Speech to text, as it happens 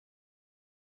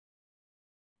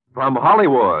From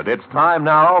Hollywood, it's time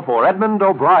now for Edmund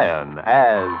O'Brien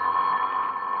as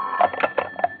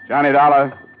Johnny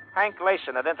Dollar. Hank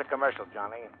Gleason at Intercommercial,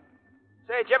 Johnny.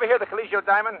 Say, did you ever hear the Colegio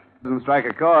diamond? Doesn't strike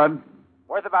a chord.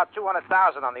 Worth about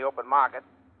 $200,000 on the open market.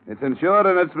 It's insured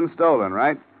and it's been stolen,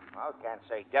 right? Well, can't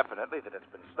say definitely that it's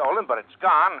been stolen, but it's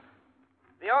gone.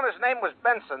 The owner's name was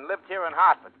Benson, lived here in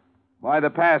Hartford. Why the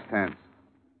past tense?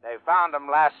 They found him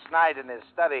last night in his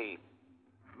study,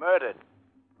 murdered.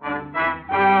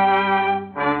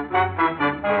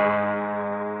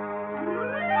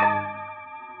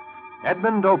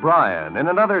 Edmund O'Brien in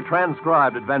another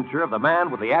transcribed adventure of the man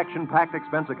with the action-packed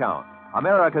expense account.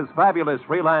 America's fabulous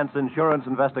freelance insurance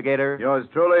investigator. Yours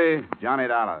truly, Johnny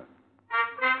Dollar.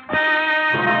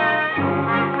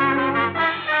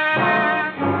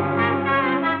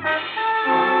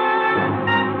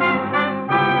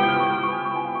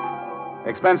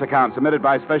 Expense account submitted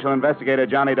by Special Investigator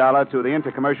Johnny Dollar to the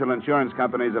Intercommercial Insurance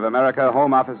Companies of America,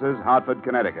 Home Offices, Hartford,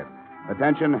 Connecticut.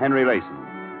 Attention, Henry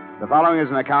Layson. The following is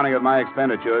an accounting of my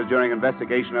expenditures during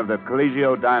investigation of the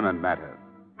Colegio Diamond matter.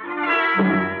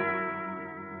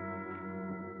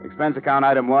 Expense account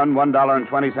item 1,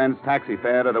 $1.20 taxi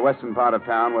fare to the western part of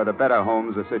town where the better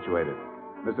homes are situated.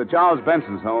 Mr. Charles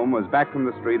Benson's home was back from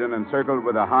the street and encircled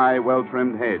with a high,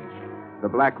 well-trimmed hedge. The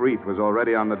black wreath was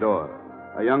already on the door.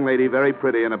 A young lady, very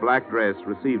pretty in a black dress,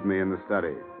 received me in the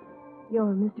study.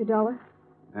 You're Mr. Dollar?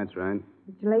 That's right.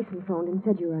 Mr. Layson phoned and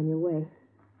said you were on your way.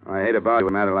 I hate about a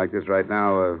matter like this right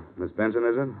now. Miss Benson,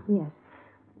 is it? Yes.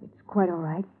 It's quite all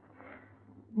right.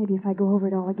 Maybe if I go over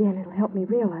it all again, it'll help me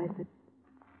realize that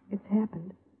it's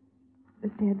happened.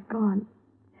 That Dad's gone.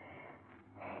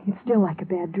 It's still like a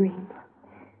bad dream.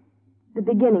 The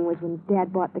beginning was when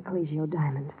Dad bought the Colegio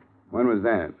diamond. When was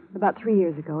that? About 3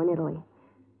 years ago in Italy.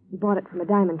 He bought it from a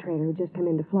diamond trader who'd just come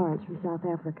into Florence from South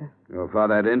Africa. Your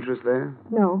father had interest there?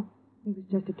 No, he was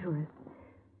just a tourist.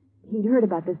 He'd heard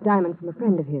about this diamond from a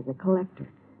friend of his, a collector.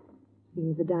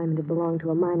 Seems the diamond had belonged to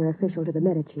a minor official to the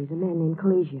Medicis, a man named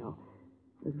Colegio.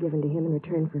 It was given to him in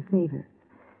return for a favor.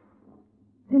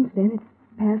 Since then, it's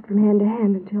passed from hand to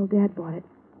hand until Dad bought it.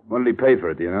 What did he pay for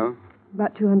it, do you know?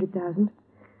 About $200,000.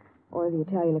 Or the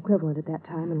Italian equivalent at that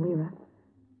time in lira.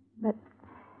 But,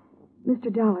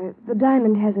 Mr. Dollar, the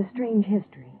diamond has a strange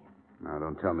history. Now,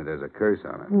 don't tell me there's a curse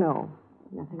on it. No,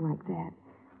 nothing like that.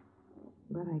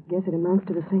 But I guess it amounts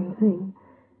to the same thing.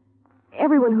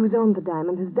 Everyone who's owned the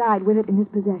diamond has died with it in his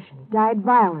possession. Died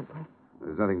violently.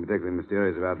 There's nothing particularly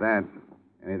mysterious about that.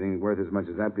 Anything worth as much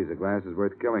as that piece of glass is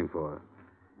worth killing for.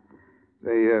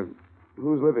 Say,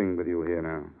 who's living with you here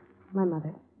now? My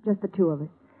mother. Just the two of us.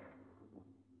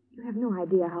 You have no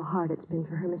idea how hard it's been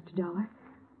for her, Mr. Dollar.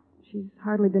 She's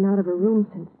hardly been out of her room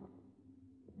since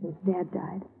Dad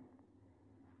died.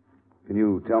 Can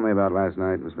you tell me about last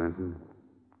night, Miss Benson?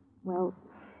 Well,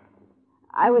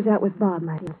 I was out with Bob,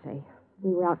 I didn't say.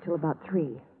 We were out till about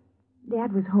 3.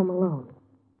 Dad was home alone.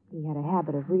 He had a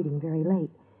habit of reading very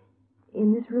late.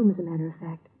 In this room, as a matter of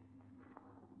fact.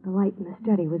 The light in the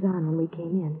study was on when we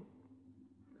came in.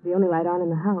 It was the only light on in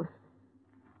the house.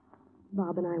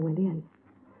 Bob and I went in.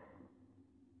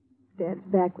 Dad's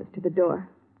back was to the door.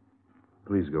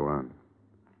 Please go on.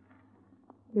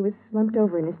 He was slumped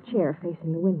over in his chair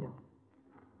facing the window.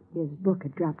 His book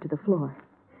had dropped to the floor.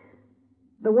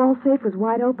 The wall safe was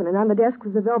wide open, and on the desk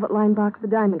was the velvet-lined box the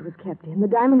diamond was kept in. The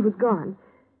diamond was gone.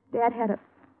 Dad had a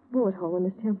bullet hole in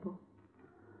his temple.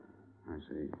 I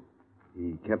see.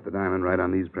 He kept the diamond right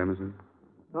on these premises?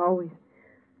 Always.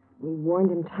 We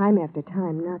warned him time after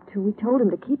time not to. We told him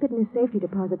to keep it in his safety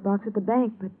deposit box at the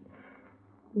bank, but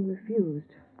he refused.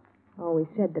 Always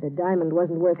said that a diamond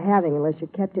wasn't worth having unless you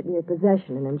kept it in your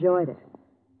possession and enjoyed it.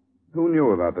 Who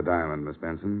knew about the diamond, Miss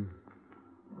Benson?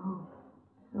 Oh,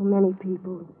 so many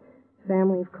people.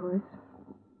 Family, of course.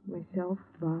 Myself,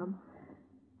 Bob.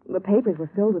 The papers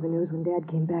were filled with the news when Dad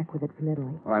came back with it from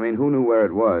Italy. Well, I mean, who knew where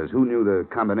it was? Who knew the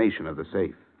combination of the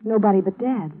safe? Nobody but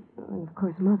Dad. And, of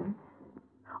course, Mother.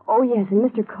 Oh, yes, and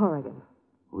Mr. Corrigan.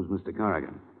 Who's Mr.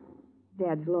 Corrigan?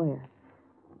 Dad's lawyer.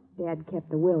 Dad kept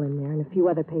the will in there and a few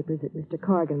other papers that Mr.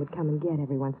 Corrigan would come and get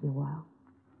every once in a while.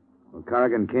 Well,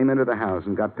 Corrigan came into the house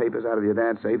and got papers out of your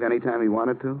dad's safe any time he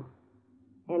wanted to?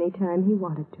 Any time he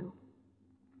wanted to.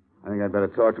 I think I'd better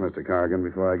talk to Mr. Corrigan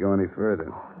before I go any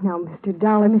further. Now, Mr.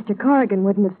 Dollar, Mr. Corrigan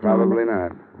wouldn't have stolen Probably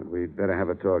not. But we'd better have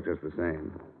a talk just the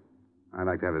same. I'd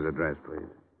like to have his address, please.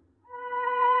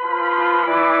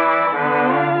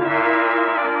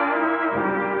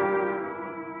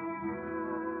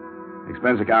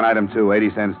 Expense account item 2, 80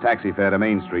 cents taxi fare to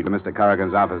Main Street where Mr.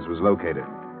 Corrigan's office was located.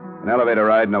 An elevator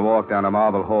ride and a walk down a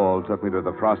marble hall took me to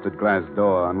the frosted glass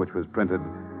door on which was printed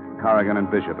Corrigan and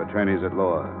Bishop, attorneys at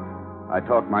law. I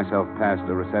talked myself past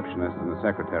the receptionist and the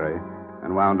secretary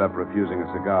and wound up refusing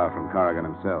a cigar from Corrigan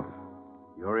himself.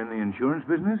 You're in the insurance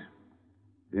business?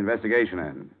 The investigation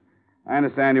end. I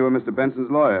understand you were Mr.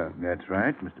 Benson's lawyer. That's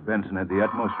right. Mr. Benson had the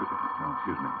utmost... Oh,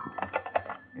 excuse me.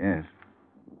 Yes.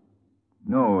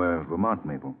 No, Vermont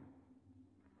maple.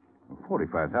 Well,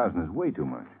 $45,000 is way too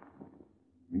much.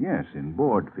 Yes, in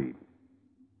board feet.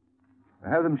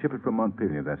 Have them ship it from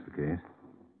Montpelier, if that's the case.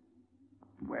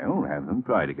 Well, have them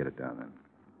try to get it down then.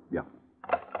 Yeah.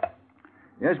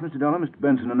 Yes, Mr. Dollar, Mr.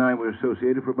 Benson and I were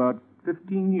associated for about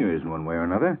 15 years in one way or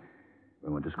another.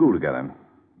 We went to school together.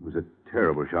 It was a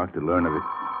terrible shock to learn of it.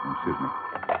 Oh, excuse me.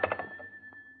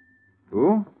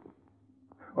 Who?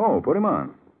 Oh, put him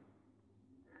on.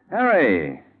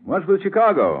 Harry, what's with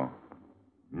Chicago?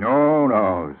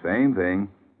 No, same thing.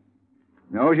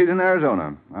 No, she's in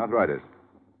Arizona. Arthritis.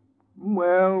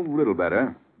 Well, a little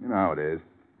better. You know how it is.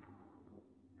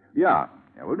 Yeah,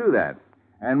 we'll do that.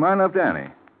 And my love to Annie.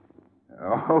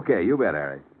 Okay, you bet,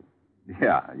 Harry.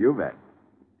 Yeah, you bet.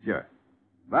 Sure.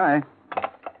 Bye.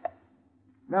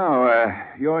 Now,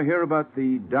 you're here about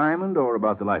the diamond or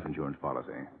about the life insurance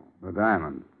policy? The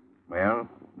diamond. Well,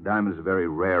 the diamond is a very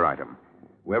rare item.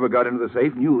 Whoever got into the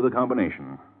safe knew the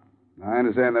combination. I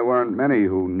understand there weren't many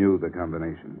who knew the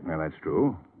combination. Well, that's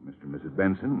true. Mr. and Mrs.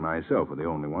 Benson and myself were the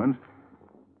only ones.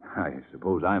 I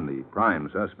suppose I'm the prime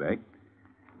suspect.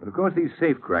 But, of course, these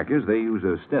safe crackers, they use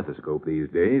a stethoscope these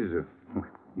days.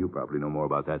 You probably know more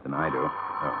about that than I do.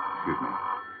 Oh, excuse me.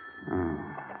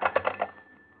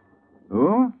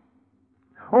 Who?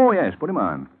 Oh, yes, put him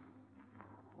on.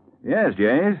 Yes,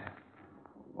 Jays.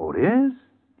 Oh, it is?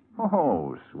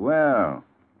 Oh, swell.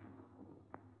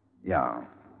 Yeah,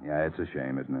 it's a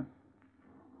shame, isn't it?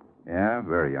 Yeah,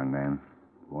 very young man.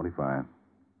 45.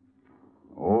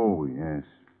 Oh, yes.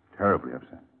 Terribly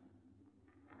upset.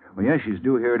 Well, yes, she's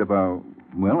due here at about,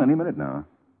 any minute now.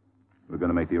 We're going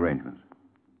to make the arrangements.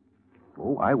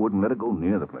 Oh, I wouldn't let her go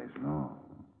near the place, no.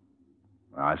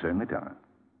 Well, I certainly tell her.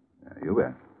 Yeah, you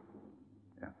bet.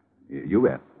 Yeah, you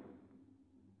bet.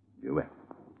 You bet.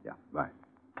 Yeah, bye.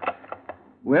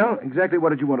 Well, exactly what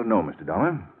did you want to know, Mr.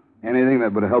 Dollar? Anything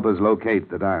that would help us locate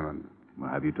the diamond. Well,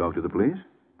 have you talked to the police?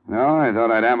 No, I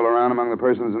thought I'd amble around among the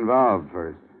persons involved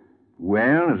first.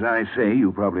 Well, as I say,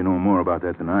 you probably know more about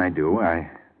that than I do. I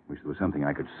wish there was something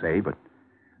I could say, but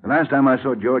the last time I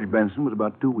saw George Benson was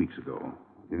about 2 weeks ago.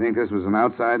 You think this was an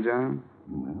outside job?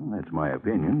 Well, that's my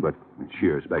opinion, but it's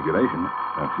sheer speculation.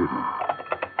 Excuse me.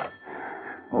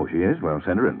 Oh, she is? Well,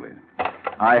 send her in, please.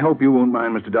 I hope you won't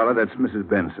mind, Mr. Dollar. That's Mrs.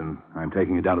 Benson. I'm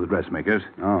taking you down to the dressmaker's.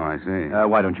 Oh, I see.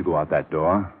 Why don't you go out that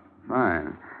door?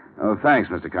 Fine. Oh, thanks,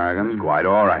 Mr. Corrigan. It's quite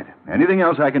all right. Anything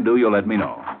else I can do, you'll let me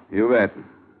know. You bet.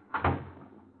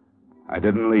 I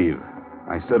didn't leave.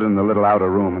 I stood in the little outer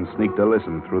room and sneaked a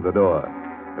listen through the door.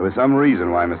 There was some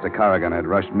reason why Mr. Corrigan had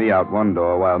rushed me out one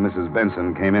door while Mrs.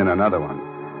 Benson came in another one.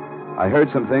 I heard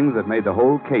some things that made the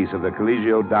whole case of the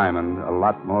Colegio diamond a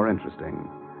lot more interesting.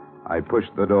 I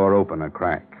pushed the door open a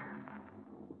crack.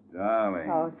 Darling.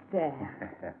 Oh,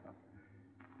 Dad.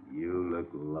 You look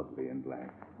lovely in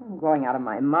black. I'm going out of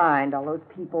my mind. All those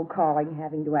people calling,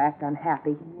 having to act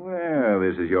unhappy. Well,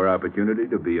 this is your opportunity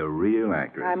to be a real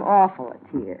actress. I'm awful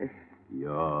at tears.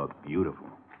 You're beautiful.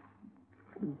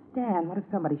 Please, Stan, what if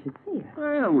somebody should see us?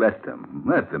 Well, let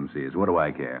them see us. What do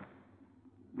I care?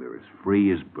 We're as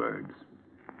free as birds.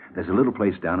 There's a little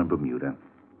place down in Bermuda,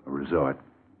 a resort.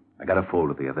 I got a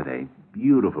folder the other day.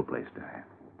 Beautiful place to have.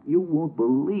 You won't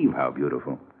believe how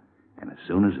beautiful. And as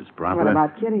soon as it's proper... What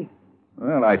about Kitty?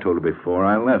 Well, I told her before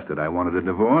I left that I wanted a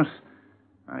divorce.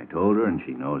 I told her, and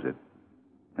she knows it.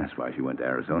 That's why she went to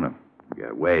Arizona. To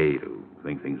get away, to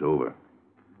think things over.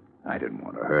 I didn't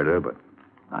want to hurt her, but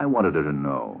I wanted her to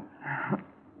know.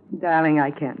 Darling,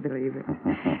 I can't believe it.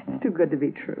 It's too good to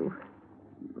be true.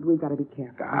 But we've got to be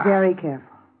careful. Very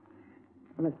careful.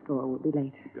 Well, let's go or we'll be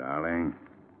late. Darling,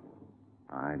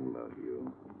 I love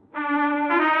you.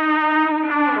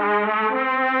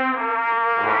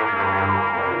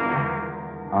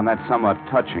 On that somewhat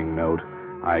touching note,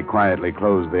 I quietly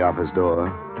closed the office door,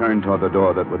 turned toward the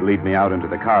door that would lead me out into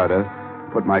the corridor,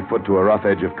 put my foot to a rough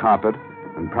edge of carpet,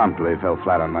 and promptly fell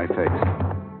flat on my face.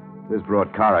 This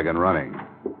brought Corrigan running.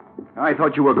 I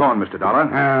thought you were gone, Mr. Dollar.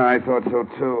 I thought so,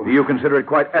 too. Do you consider it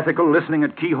quite ethical listening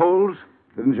at keyholes?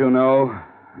 Didn't you know?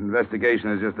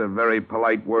 Investigation is just a very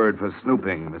polite word for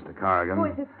snooping, Mr. Corrigan. Who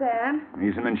is it, Stan?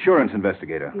 He's an insurance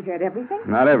investigator. You heard everything?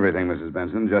 Not everything, Mrs.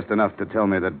 Benson. Just enough to tell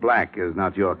me that black is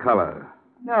not your color.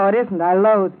 No, it isn't. I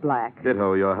loathe black.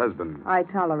 Ditto your husband. I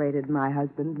tolerated my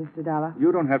husband, Mr. Dollar.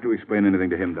 You don't have to explain anything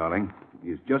to him, darling.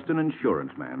 He's just an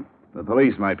insurance man. The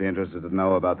police might be interested to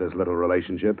know about this little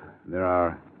relationship. There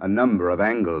are a number of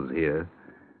angles here.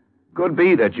 Could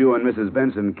be that you and Mrs.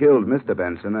 Benson killed Mr.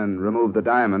 Benson and removed the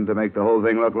diamond to make the whole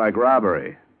thing look like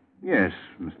robbery. Yes,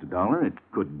 Mr. Dollar, it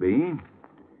could be.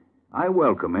 I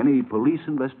welcome any police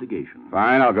investigation.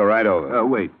 Fine, I'll go right over.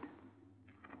 Wait.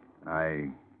 I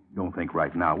don't think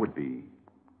right now would be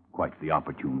quite the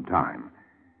opportune time.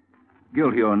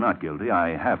 Guilty or not guilty,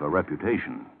 I have a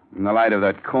reputation. In the light of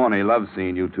that corny love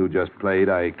scene you two just played,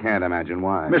 I can't imagine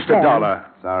why. Mr. Dollar.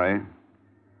 Sorry.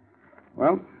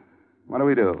 Well, what do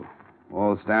we do?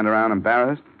 All stand around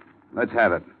embarrassed? Let's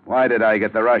have it. Why did I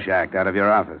get the Rush Act out of your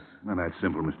office? Well, that's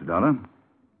simple, Mr. Dollar.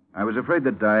 I was afraid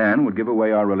that Diane would give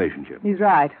away our relationship. He's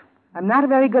right. I'm not a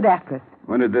very good actress.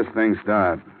 When did this thing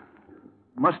start?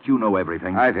 Must you know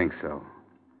everything? I think so.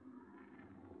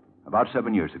 About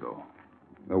 7 years ago.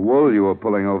 The wool you were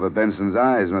pulling over Benson's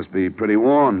eyes must be pretty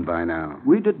worn by now.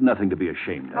 We did nothing to be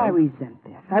ashamed of. I resent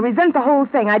this. I resent the whole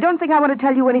thing. I don't think I want to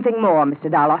tell you anything more, Mr.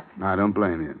 Dollar. I don't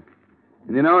blame you.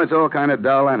 And you know, it's all kind of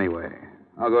dull anyway.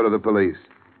 I'll go to the police.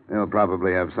 They'll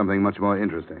probably have something much more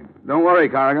interesting. Don't worry,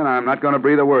 Corrigan. I'm not going to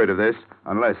breathe a word of this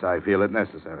unless I feel it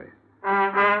necessary.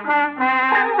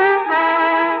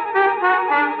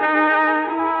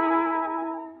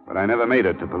 But I never made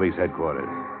it to police headquarters.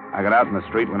 I got out in the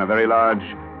street when a very large,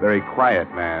 very quiet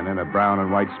man in a brown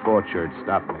and white sports shirt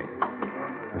stopped me.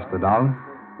 Mr. Dollar,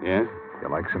 Yes? you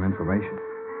like some information?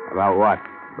 About what?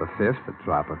 The fifth, the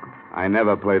tropical. I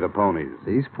never play the ponies.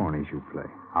 These ponies you play.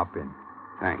 Hop in.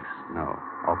 Thanks. No.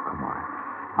 Oh, come on.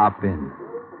 Hop in.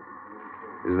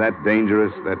 Is that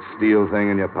dangerous, that steel thing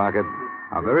in your pocket?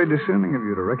 How very discerning of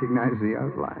you to recognize the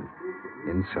outline.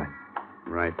 Inside.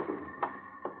 Right.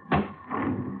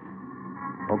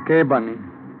 Okay, Bunny.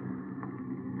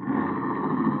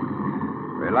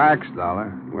 Relax, Dollar.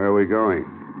 Where are we going?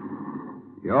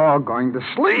 You're going to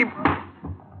sleep.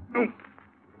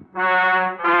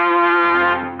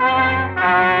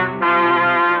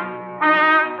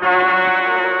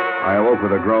 I awoke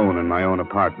with a groan in my own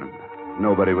apartment.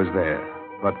 Nobody was there,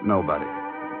 but nobody.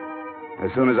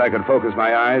 As soon as I could focus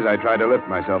my eyes, I tried to lift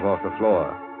myself off the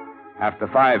floor. After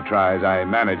 5 tries, I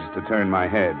managed to turn my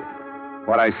head.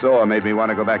 What I saw made me want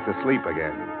to go back to sleep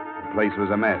again. The place was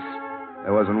a mess.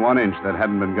 There wasn't 1 inch that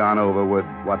hadn't been gone over with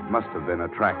what must have been a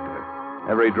tractor.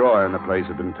 Every drawer in the place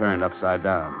had been turned upside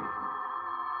down.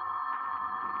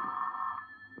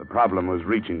 The problem was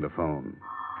reaching the phone.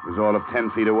 It was all of 10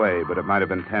 feet away, but it might have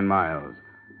been 10 miles.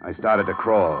 I started to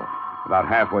crawl. About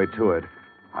halfway to it,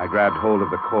 I grabbed hold of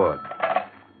the cord.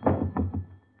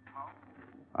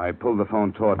 I pulled the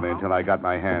phone toward me until I got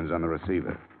my hands on the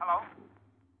receiver. Hello?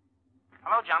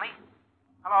 Hello, Johnny?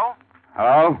 Hello?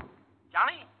 Hello?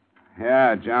 Johnny?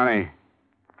 Yeah, Johnny.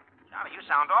 Johnny, you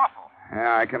sound awful.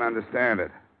 Yeah, I can understand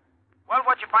it. Well,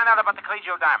 what'd you find out about the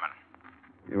collegial diamond?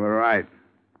 You were right.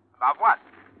 About what?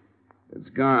 It's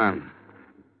gone.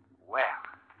 Well,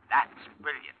 that's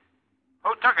brilliant.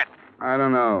 Who took it? I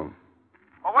don't know.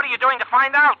 Well, what are you doing to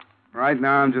find out? Right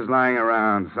now, I'm just lying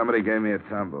around. Somebody gave me a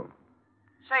tumble.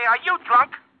 Say, are you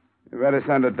drunk? You better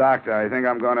send a doctor. I think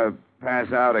I'm going to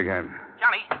pass out again.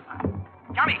 Johnny?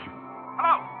 Johnny?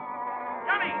 Hello?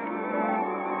 Johnny?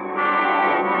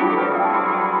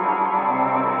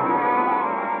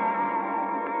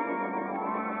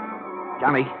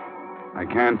 Johnny, I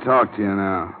can't talk to you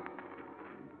now.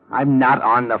 I'm not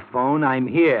on the phone. I'm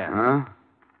here. Huh?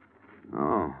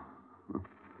 Oh.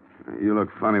 You look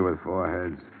funny with 4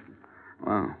 heads.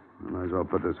 Well, I might as well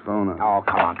put this phone up. Oh,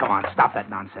 come on. Stop that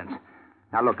nonsense.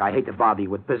 Now, look, I hate to bother you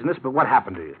with business, but what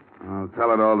happened to you? I'll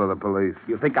tell it all to the police.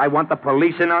 You think I want the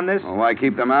police in on this? Well, why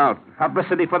keep them out?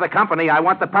 Publicity for the company. I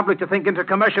want the public to think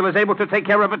Intercommercial is able to take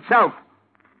care of itself.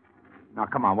 Now,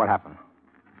 come on, what happened?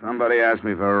 Somebody asked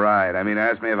me for a ride.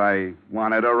 Asked me if I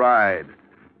wanted a ride.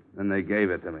 Then they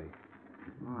gave it to me.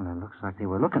 Well, it looks like they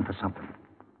were looking for something.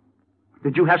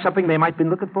 Did you have something they might have been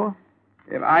looking for?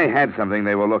 If I had something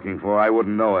they were looking for, I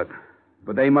wouldn't know it.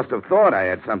 But they must have thought I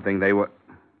had something they were...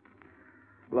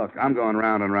 Look, I'm going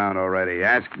round and round already.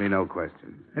 Ask me no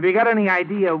questions. Have you got any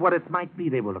idea what it might be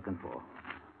they were looking for?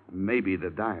 Maybe the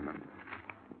diamond.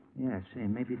 Yeah, say,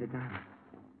 maybe the diamond.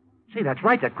 See, that's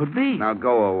right, that could be. Now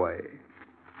go away.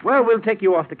 Well, we'll take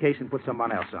you off the case and put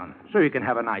someone else on, so you can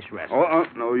have a nice rest. Oh,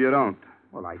 no, you don't.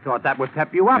 Well, I thought that would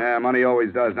pep you up. Yeah, money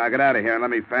always does. Now get out of here and let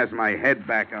me fasten my head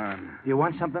back on. Do you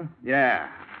want something? Yeah.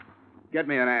 Get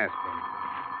me an aspirin.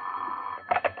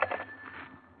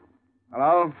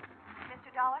 Hello?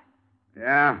 Mr. Dollar?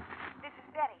 Yeah? This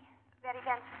is Betty. Betty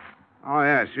Benson. Oh,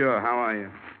 yeah, sure. How are you?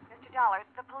 Mr. Dollar,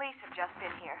 the police have just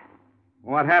been here.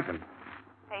 What happened?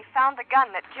 They found the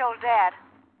gun that killed Dad.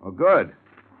 Oh, good.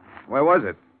 Where was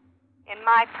it? In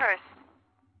my purse.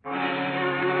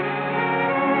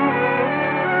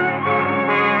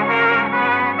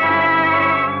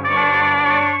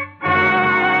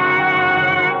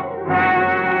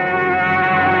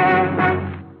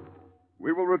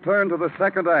 We will return to the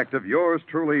second act of yours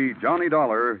truly, Johnny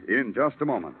Dollar, in just a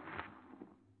moment.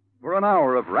 For an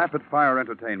hour of rapid-fire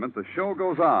entertainment, the show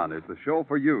goes on. It's a show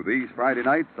for you these Friday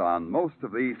nights on most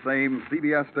of these same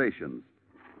CBS stations.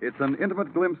 It's an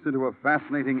intimate glimpse into a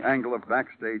fascinating angle of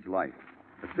backstage life.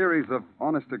 A series of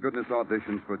honest-to-goodness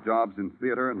auditions for jobs in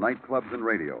theater, nightclubs, and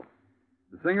radio.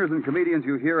 The singers and comedians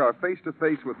you hear are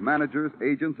face-to-face with managers,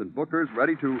 agents, and bookers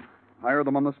ready to hire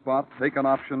them on the spot, take an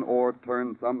option, or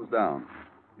turn thumbs down.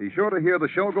 Be sure to hear The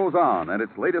Show Goes On and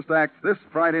its latest acts this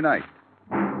Friday night.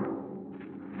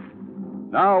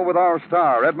 Now, with our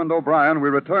star, Edmund O'Brien, we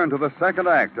return to the second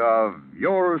act of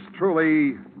yours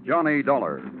truly, Johnny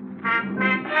Dollar.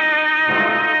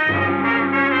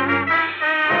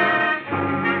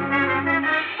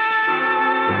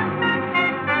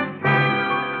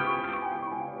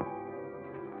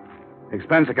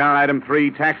 Expense account item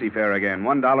 3, taxi fare again.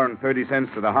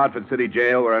 $1.30 to the Hartford City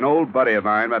Jail, where an old buddy of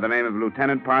mine by the name of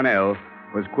Lieutenant Parnell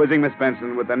was quizzing Miss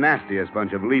Benson with the nastiest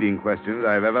bunch of leading questions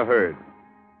I've ever heard.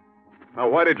 Now,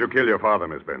 why did you kill your father,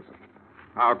 Miss Benson?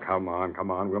 Oh, come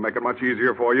on. We'll make it much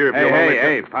easier for you if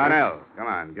Hey, Parnell. Come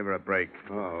on, give her a break.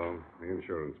 Oh, the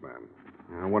insurance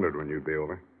man. I wondered when you'd be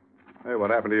over. Hey, what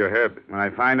happened to your head? When I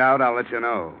find out, I'll let you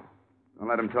know. Don't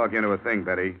let him talk you into a thing,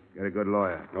 Betty. Get a good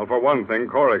lawyer. Well, for one thing,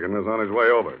 Corrigan is on his way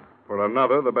over. For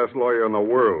another, the best lawyer in the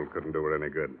world couldn't do it any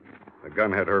good. The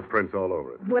gun had her prints all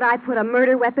over it. Would I put a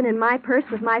murder weapon in my purse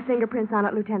with my fingerprints on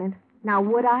it, Lieutenant? Now,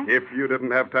 would I? If you didn't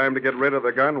have time to get rid of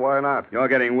the gun, why not? You're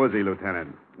getting woozy,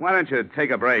 Lieutenant. Why don't you take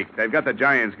a break? They've got the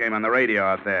Giants game on the radio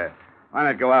out there. Why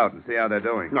not go out and see how they're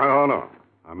doing? No.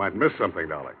 I might miss something,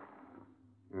 Dolly.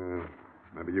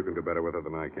 Maybe you can do better with it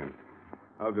than I can.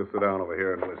 I'll just sit down over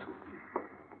here and listen.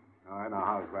 All right, now,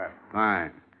 how's that?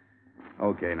 Fine.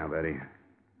 Okay, now, Betty.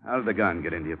 How did the gun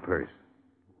get into your purse?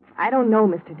 I don't know,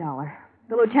 Mr. Dollar.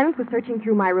 The lieutenant was searching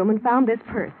through my room and found this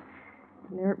purse.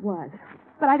 And there it was.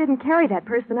 But I didn't carry that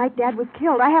purse the night Dad was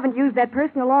killed. I haven't used that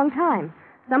purse in a long time.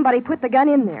 Somebody put the gun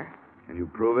in there. Can you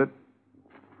prove it?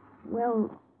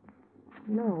 Well,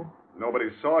 no.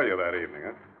 Nobody saw you that evening,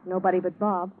 huh? Nobody but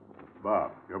Bob.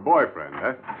 Bob, your boyfriend,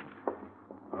 huh?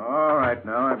 All right,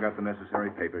 now I've got the necessary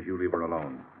papers. You leave her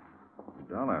alone.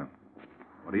 Dollar,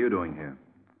 what are you doing here?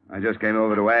 I just came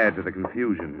over to add to the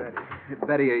confusion.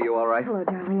 Betty, are you all right? Hello,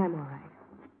 darling. I'm all right.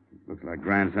 Looks like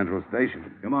Grand Central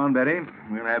Station. Come on, Betty.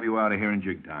 We'll have you out of here in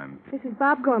jig time. This is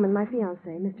Bob Gorman, my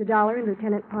fiancé, Mr. Dollar and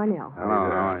Lieutenant Parnell. Hello,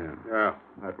 how are you? Yeah,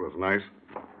 that was nice.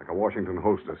 Like a Washington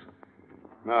hostess.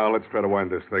 Now, let's try to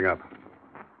wind this thing up.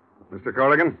 Mr.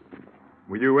 Corrigan,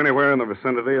 were you anywhere in the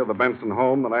vicinity of the Benson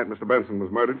home the night Mr. Benson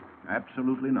was murdered?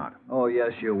 Absolutely not. Oh,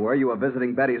 yes, you were. You were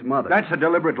visiting Betty's mother. That's a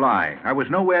deliberate lie. I was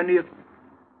nowhere near...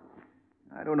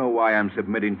 I don't know why I'm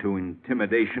submitting to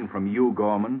intimidation from you,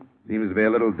 Gorman. Seems to be a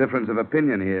little difference of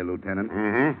opinion here, Lieutenant.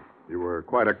 Mm-hmm. You were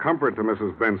quite a comfort to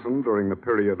Mrs. Benson during the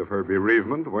period of her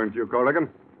bereavement, weren't you, Corrigan?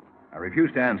 I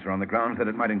refuse to answer on the grounds that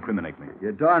it might incriminate me.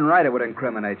 You're darn right it would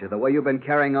incriminate you. The way you've been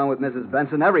carrying on with Mrs.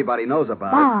 Benson, everybody knows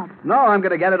about Bob. it. No, I'm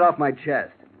going to get it off my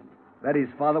chest. Betty's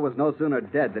father was no sooner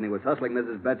dead than he was hustling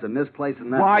Mrs. Benson this place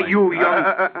and that Why, place. you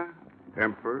young...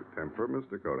 Temper,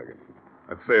 Mr. Corrigan.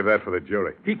 Let's save that for the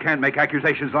jury. He can't make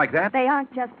accusations like that. They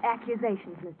aren't just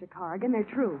accusations, Mr. Corrigan. They're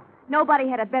true. Nobody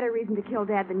had a better reason to kill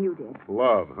Dad than you did.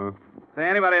 Love, huh? Say,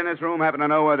 anybody in this room happen to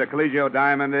know where the Collegio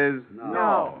Diamond is?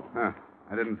 No. Huh.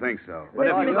 I didn't think so. But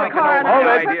if you'd like to Coroner, know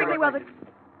my I idea... perfectly well...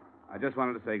 I just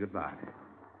wanted to say goodbye.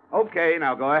 Okay,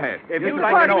 now go ahead. If you'd Mr.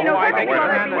 like to know Corrigan, who I you think know is...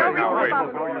 perfectly well that Wait,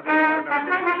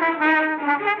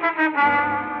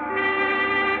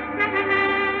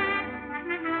 you're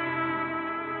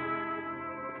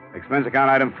Expense account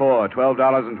item 4,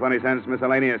 $12.20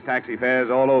 miscellaneous taxi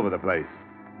fares all over the place.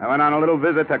 I went on a little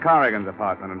visit to Corrigan's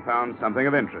apartment and found something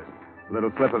of interest. A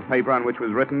little slip of paper on which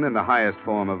was written in the highest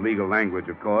form of legal language,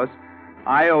 of course,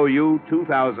 I owe you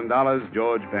 $2,000,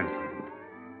 George Benson.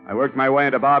 I worked my way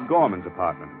into Bob Gorman's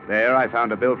apartment. There I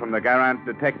found a bill from the Garant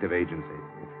Detective Agency.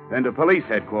 Then to police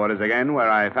headquarters again, where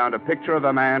I found a picture of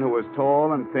a man who was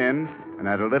tall and thin and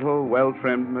had a little,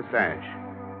 well-trimmed mustache.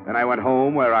 Then I went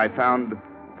home, where I found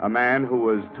a man who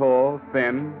was tall,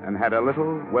 thin, and had a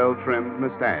little, well-trimmed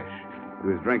mustache. He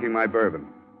was drinking my bourbon.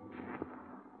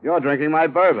 You're drinking my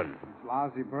bourbon. It's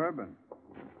lousy bourbon.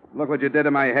 Look what you did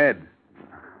to my head.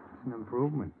 It's an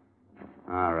improvement.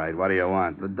 All right, what do you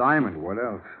want? The diamond. What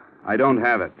else? I don't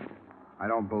have it. I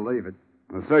don't believe it.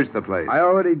 Well, search the place. I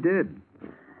already did.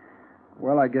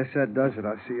 Well, I guess that does it.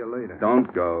 I'll see you later.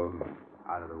 Don't go.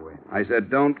 Out of the way. I said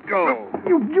don't go.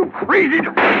 You crazy...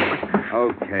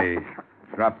 Okay.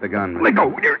 Drop the gun, mister. Let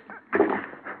go.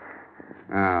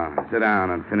 Now, sit down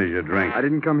and finish your drink. I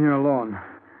didn't come here alone.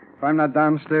 If I'm not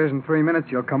downstairs in 3 minutes,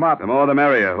 you'll come up. The more the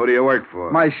merrier. Who do you work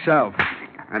for? Myself.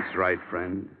 That's right,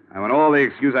 friend. I want all the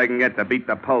excuse I can get to beat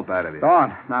the pulp out of you. Go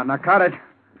on. Now cut it.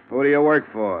 Who do you work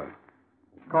for?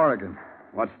 Corrigan.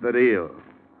 What's the deal?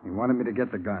 He wanted me to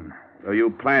get the gun. So you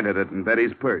planted it in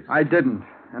Betty's purse? I didn't.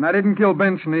 And I didn't kill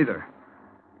Benson either.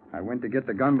 I went to get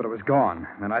the gun, but it was gone.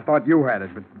 And I thought you had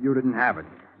it, but you didn't have it.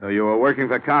 So you were working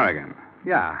for Corrigan?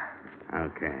 Yeah.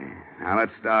 Okay. Now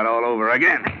let's start all over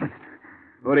again.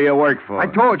 Who do you work for? I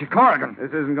told you, Corrigan. This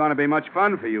isn't going to be much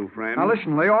fun for you, friend. Now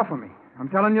listen, lay off of me. I'm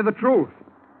telling you the truth.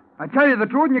 I tell you the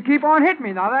truth, and you keep on hitting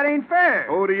me. Now that ain't fair.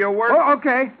 Who do you work? Oh,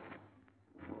 okay.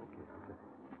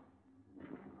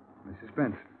 Mrs.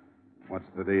 Benson. What's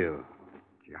the deal?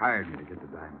 She hired me to get the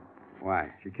diamond. Why?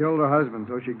 She killed her husband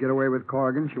so she'd get away with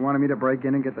Corrigan. She wanted me to break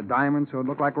in and get the diamond so it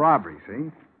looked like robbery, see?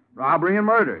 Robbery and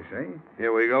murder, see?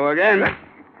 Here we go again.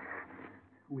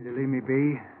 Will you leave me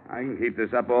be? I can keep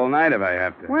this up all night if I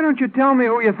have to. Why don't you tell me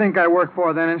who you think I work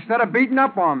for, then, instead of beating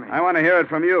up on me? I want to hear it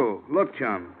from you. Look,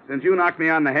 chum, since you knocked me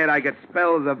on the head, I get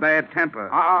spells of bad temper.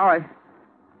 All right.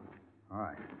 All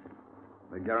right.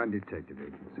 The Garand Detective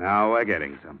Agency. Now we're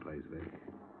getting someplace, Vic.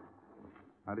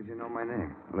 How did you know my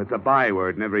name? Well, it's a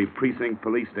byword in every precinct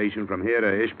police station from here to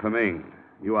Ishpeming.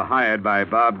 You were hired by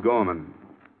Bob Gorman.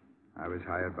 I was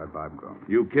hired by Bob Gorman.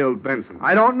 You killed Benson.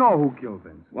 I don't know who killed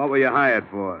Benson. What were you hired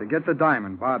for? To get the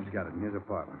diamond. Bob's got it in his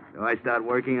apartment. Do I start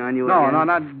working on you No,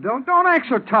 again? don't act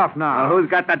so tough now. Well, who's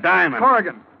got the diamond?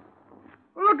 Corrigan.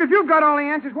 Well, look, if you've got all the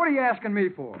answers, what are you asking me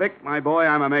for? Vic, my boy,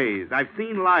 I'm amazed. I've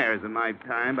seen liars in my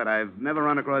time, but I've never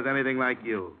run across anything like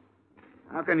you.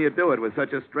 How can you do it with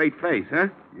such a straight face, huh?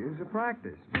 Years of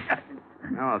practice.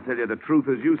 Now, I'll tell you the truth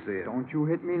as you see it. Don't you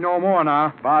hit me no more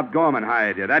now. Bob Gorman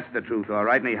hired you. That's the truth, all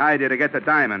right, and he hired you to get the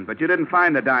diamond. But you didn't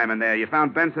find the diamond there. You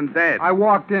found Benson dead. I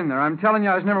walked in there. I'm telling you,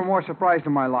 I was never more surprised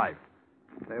in my life.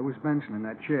 There was Benson in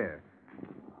that chair.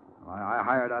 I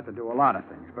hired out to do a lot of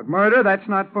things. But murder, that's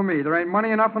not for me. There ain't money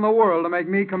enough in the world to make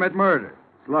me commit murder.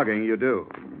 Slugging, you do.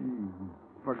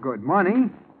 For good money.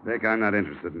 Vic, I'm not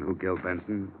interested in who killed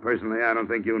Benson. Personally, I don't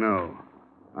think you know.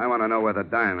 I want to know where the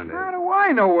diamond is. How do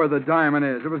I know where the diamond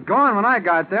is? It was gone when I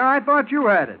got there. I thought you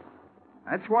had it.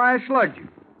 That's why I slugged you.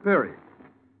 Period.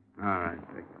 All right,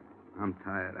 Vic. I'm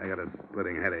tired. I got a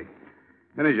splitting headache.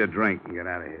 Finish your drink and get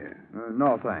out of here.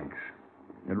 No, thanks.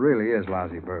 It really is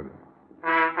lousy bourbon.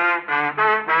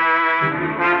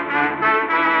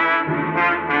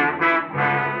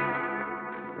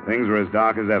 Things were as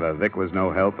dark as ever. Vic was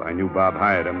no help. I knew Bob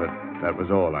hired him, but that was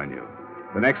all I knew.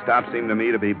 The next stop seemed to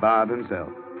me to be Bob himself.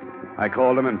 I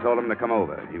called him and told him to come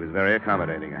over. He was very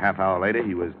accommodating. A half hour later,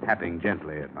 he was tapping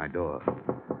gently at my door.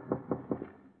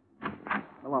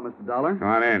 Hello, Mr. Dollar. Come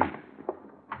on in.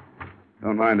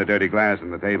 Don't mind the dirty glass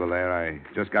on the table there. I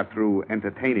just got through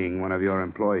entertaining one of your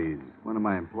employees. One of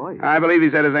my employees? I believe he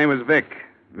said his name was Vic.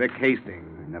 Vic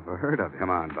Hastings. Never heard of him. Come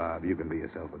on, Bob. You can be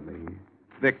yourself with me.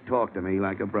 Vic talked to me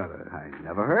like a brother. I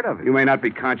never heard of him. You may not be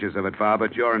conscious of it, Bob,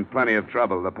 but you're in plenty of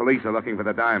trouble. The police are looking for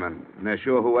the diamond, and they're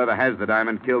sure whoever has the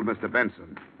diamond killed Mr.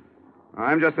 Benson.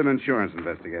 I'm just an insurance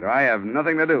investigator. I have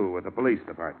nothing to do with the police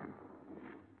department.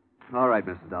 All right,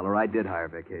 Mr. Dollar. I did hire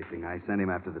Vic Hastings. I sent him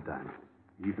after the diamond.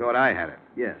 You thought I had it?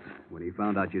 Yes. When he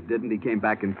found out you didn't, he came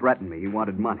back and threatened me. He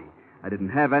wanted money. I didn't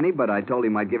have any, but I told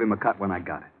him I'd give him a cut when I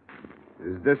got it.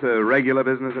 Is this a regular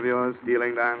business of yours,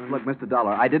 stealing diamonds? Look, Mr.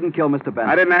 Dollar, I didn't kill Mr. Benson.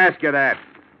 I didn't ask you that.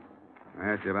 I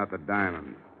asked you about the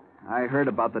diamond. I heard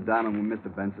about the diamond when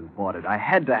Mr. Benson bought it. I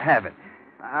had to have it.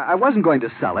 I wasn't going to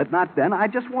sell it, not then. I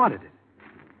just wanted it.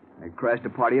 I crashed a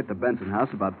party at the Benson house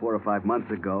about 4 or 5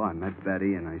 months ago. I met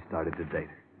Betty, and I started to date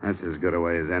her. That's as good a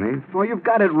way as any. Oh, you've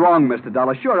got it wrong, Mr.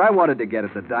 Dollar. Sure, I wanted to get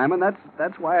at the diamond.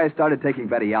 That's why I started taking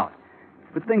Betty out.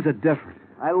 But things are different.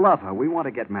 I love her. We want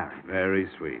to get married. Very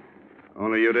sweet.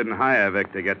 Only you didn't hire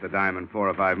Vic to get the diamond 4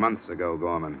 or 5 months ago,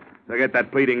 Gorman. So get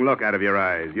that pleading look out of your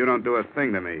eyes. You don't do a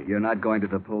thing to me. You're not going to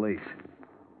the police.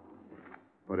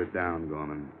 Put it down,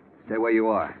 Gorman. Stay where you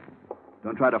are.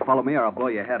 Don't try to follow me or I'll blow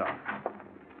your head off.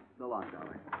 So long,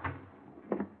 Dollar.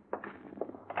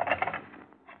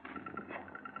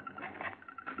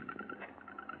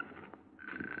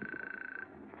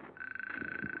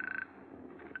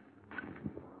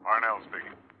 Arnell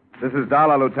speaking. This is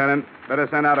Dollar, Lieutenant. Better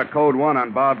send out a code 1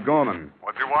 on Bob Gorman.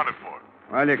 What's he wanted for?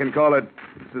 Well, you can call it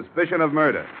suspicion of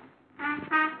murder.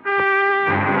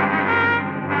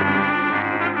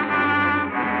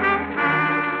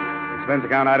 Expense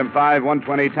account item 5,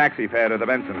 120 taxi fare to the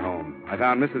Benson home. I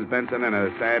found Mrs. Benson in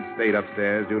a sad state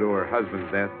upstairs due to her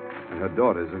husband's death and her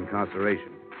daughter's incarceration.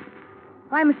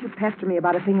 Why must you pester me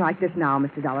about a thing like this now,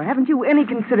 Mr. Dollar? Haven't you any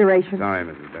consideration? Sorry,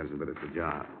 Mrs. Benson, but it's a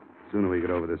job. The sooner we get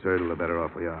over this hurdle, the better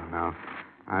off we are. Now,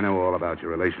 I know all about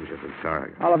your relationship with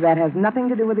Carrigan. All of that has nothing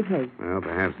to do with the case. Well,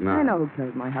 perhaps not. I know who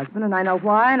killed my husband, and I know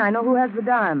why, and I know who has the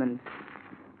diamond.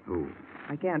 Who?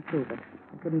 I can't prove it.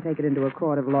 I couldn't take it into a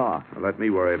court of law. Well, let me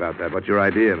worry about that. What's your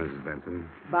idea, Mrs. Benson?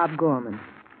 Bob Gorman.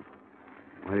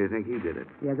 Why do you think he did it?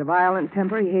 He has a violent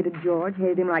temper. He hated George,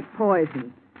 hated him like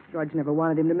poison. George never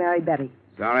wanted him to marry Betty.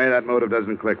 Sorry, that motive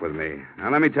doesn't click with me.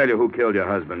 Now, let me tell you who killed your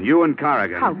husband. You and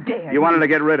Corrigan. How dare you? You wanted to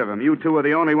get rid of him. You two are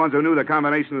the only ones who knew the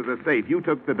combination of the safe. You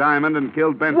took the diamond and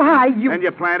killed Benson. Why, you... And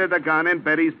you planted the gun in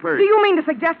Betty's purse. Do you mean to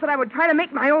suggest that I would try to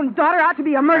make my own daughter out to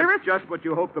be a murderess? That's just what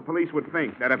you hoped the police would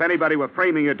think. That if anybody were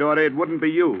framing your daughter, it wouldn't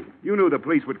be you. You knew the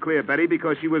police would clear Betty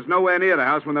because she was nowhere near the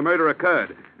house when the murder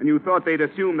occurred. And you thought they'd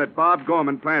assume that Bob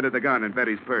Gorman planted the gun in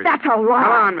Betty's purse. That's a lie.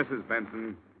 Come on, Mrs.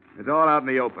 Benson. It's all out in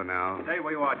the open now. Stay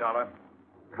where you are, Dollar.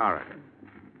 Corrigan.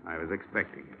 I was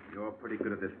expecting it. You're pretty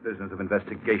good at this business of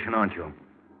investigation, aren't you?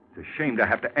 It's a shame to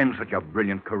have to end such a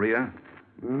brilliant career.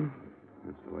 Well,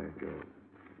 that's the way it goes.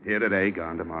 Here today,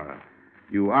 gone tomorrow.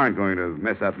 You aren't going to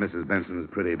mess up Mrs. Benson's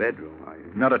pretty bedroom, are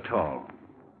you? Not at all.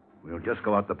 We'll just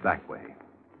go out the back way.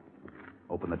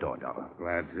 Open the door, Dollar.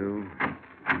 Glad to.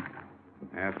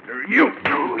 After you.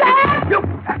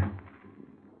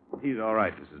 He's all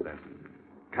right, Mrs. Benson.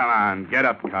 Come on, get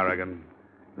up, Corrigan.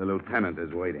 The lieutenant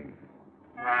is waiting.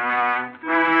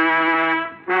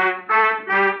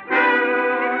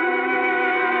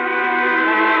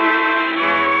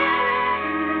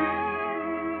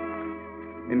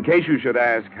 In case you should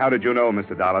ask, how did you know,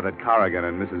 Mr. Dollar, that Corrigan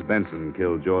and Mrs. Benson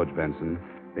killed George Benson?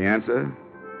 The answer?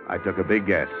 I took a big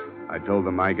guess. I told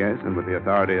them my guess, and with the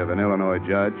authority of an Illinois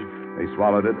judge, they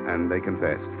swallowed it and they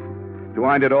confessed. To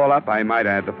wind it all up, I might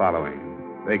add the following.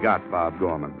 They got Bob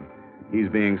Gorman. He's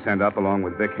being sent up along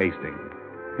with Vic Hastings.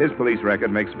 His police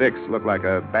record makes Vic's look like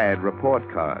a bad report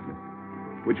card,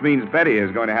 which means Betty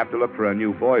is going to have to look for a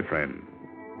new boyfriend.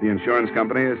 The insurance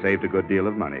company has saved a good deal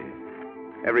of money.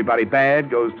 Everybody bad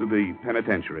goes to the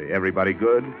penitentiary. Everybody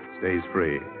good stays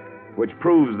free, which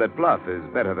proves that bluff is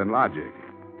better than logic.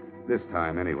 This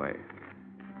time, anyway.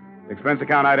 Expense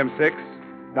account item 6,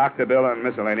 doctor bill and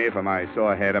miscellany for my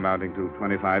sore head amounting to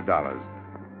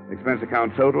 $25. Expense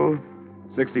account total,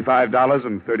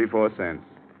 $65.34.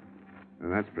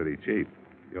 And that's pretty cheap.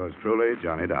 Yours truly,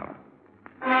 Johnny Dollar.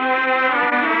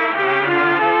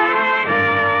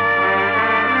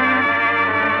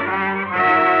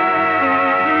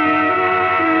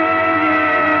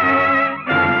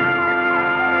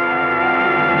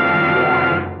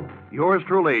 Yours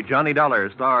truly, Johnny Dollar,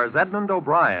 stars Edmund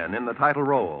O'Brien in the title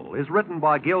role. Is written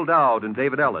by Gil Dowd and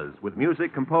David Ellis, with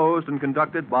music composed and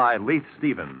conducted by Leith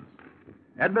Stevens.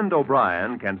 Edmund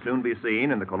O'Brien can soon be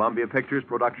seen in the Columbia Pictures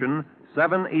production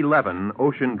 711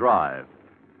 Ocean Drive.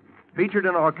 Featured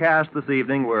in our cast this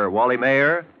evening were Wally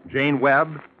Mayer, Jane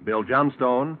Webb, Bill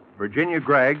Johnstone, Virginia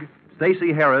Gregg,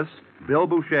 Stacey Harris, Bill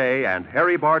Boucher, and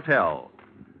Harry Bartell.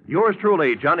 Yours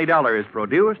truly, Johnny Dollar, is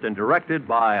produced and directed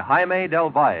by Jaime Del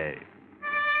Valle.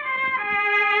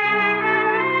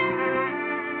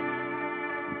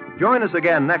 Join us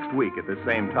again next week at the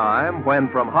same time when,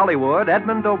 from Hollywood,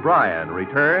 Edmund O'Brien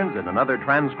returns in another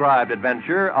transcribed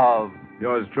adventure of...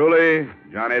 Yours truly,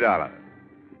 Johnny Dollar.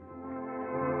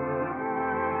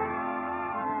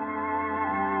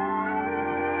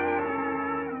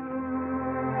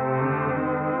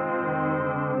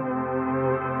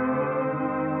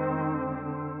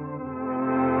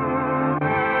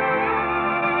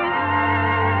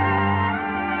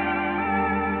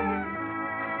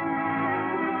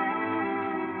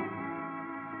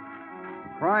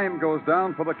 Crime goes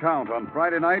down for the count on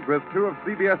Friday night with two of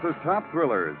CBS's top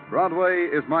thrillers, Broadway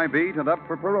is My Beat and Up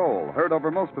for Parole, heard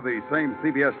over most of the same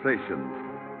CBS stations.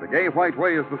 The Gay White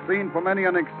Way is the scene for many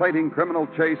an exciting criminal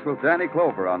chase with Danny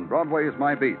Clover on Broadway is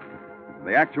My Beat. In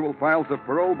the actual files of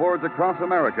parole boards across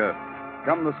America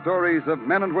come the stories of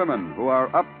men and women who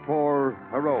are up for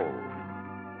parole.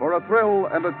 For a thrill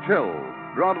and a chill,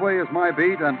 Broadway is My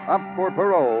Beat and Up for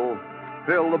Parole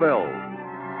fill the bill.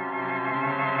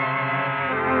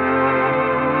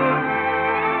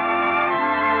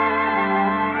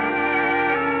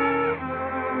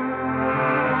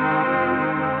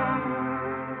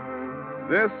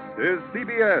 This is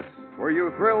CBS, where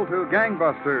you thrill to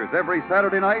gangbusters every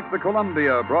Saturday night, the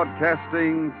Columbia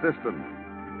Broadcasting System.